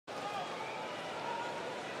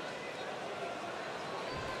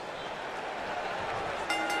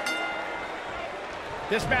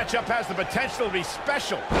This matchup has the potential to be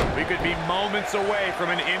special. We could be moments away from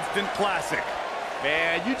an instant classic.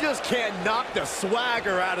 Man, you just can't knock the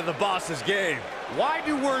swagger out of the boss's game. Why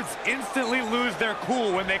do words instantly lose their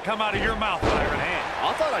cool when they come out of your mouth, Iron Hand?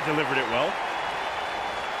 I thought I delivered it well.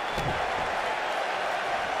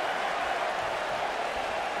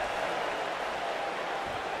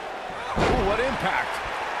 Ooh, what impact.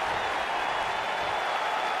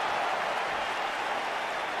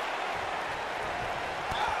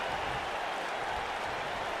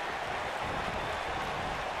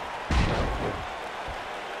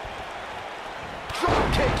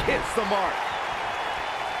 Drop kick hits the mark.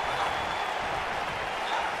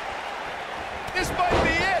 This might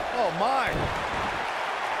be it. Oh, my.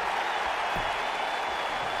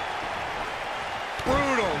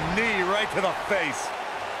 Brutal knee right to the face.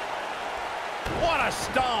 What a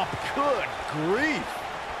stomp. Good grief.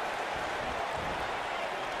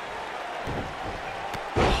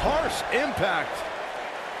 Harsh impact.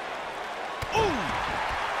 Ooh.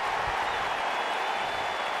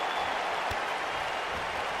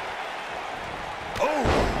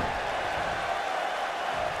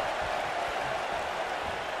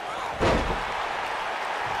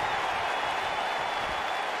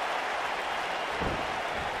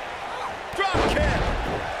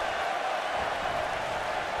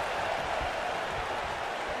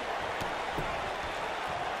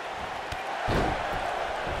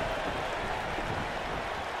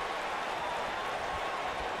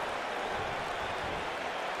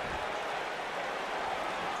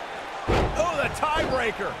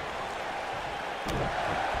 Tiebreaker.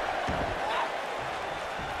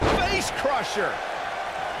 Face crusher.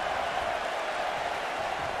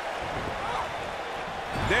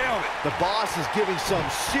 Nailed it. The boss is giving some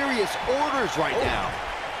serious orders right now.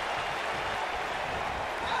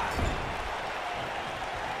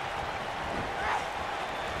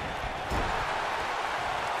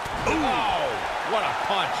 Oh, what a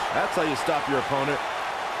punch. That's how you stop your opponent.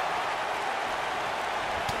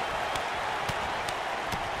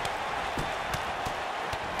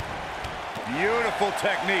 Beautiful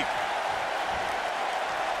technique.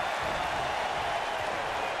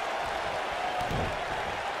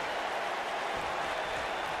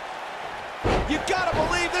 You gotta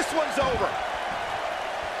believe this one's over.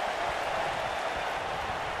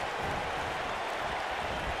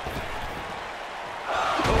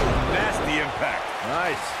 Oh, nasty impact.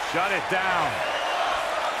 Nice. Shut it down.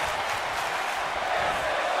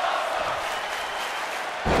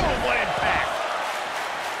 Oh, what impact.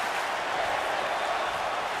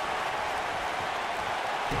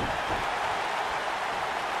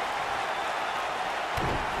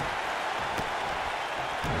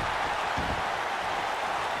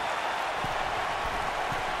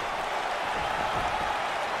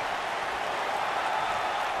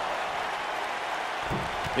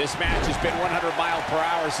 This match has been 100 miles per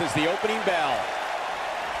hour since the opening bell.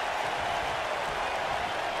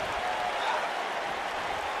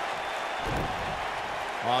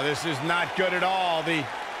 Oh, this is not good at all.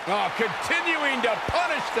 Continuing to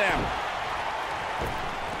punish them.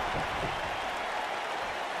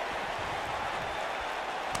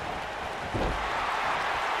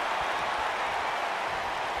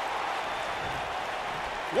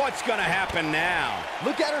 What's gonna happen now?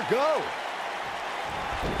 Look at her go.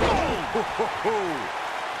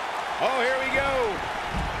 Oh, here we go.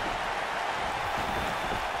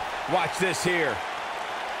 Watch this here.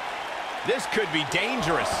 This could be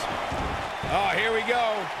dangerous. Oh, here we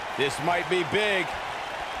go. This might be big.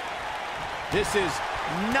 This is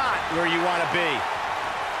not where you want to be.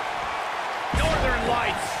 Northern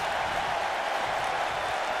Lights.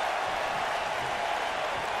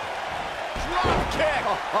 Drop kick.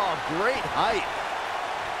 Oh, great height.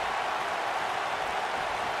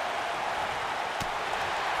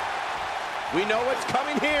 We know what's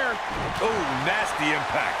coming here. Oh, nasty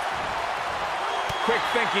impact. Quick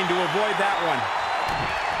thinking to avoid that one.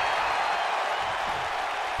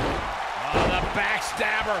 Oh, the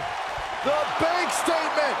backstabber. The bank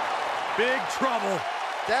statement. Big trouble.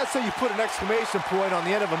 That's how you put an exclamation point on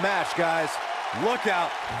the end of a match, guys. Look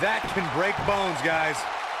out. That can break bones, guys.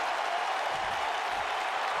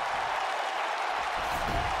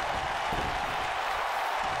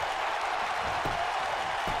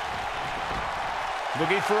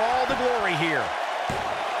 Looking for all the glory here.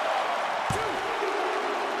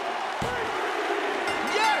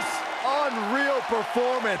 Yes! Unreal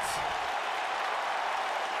performance.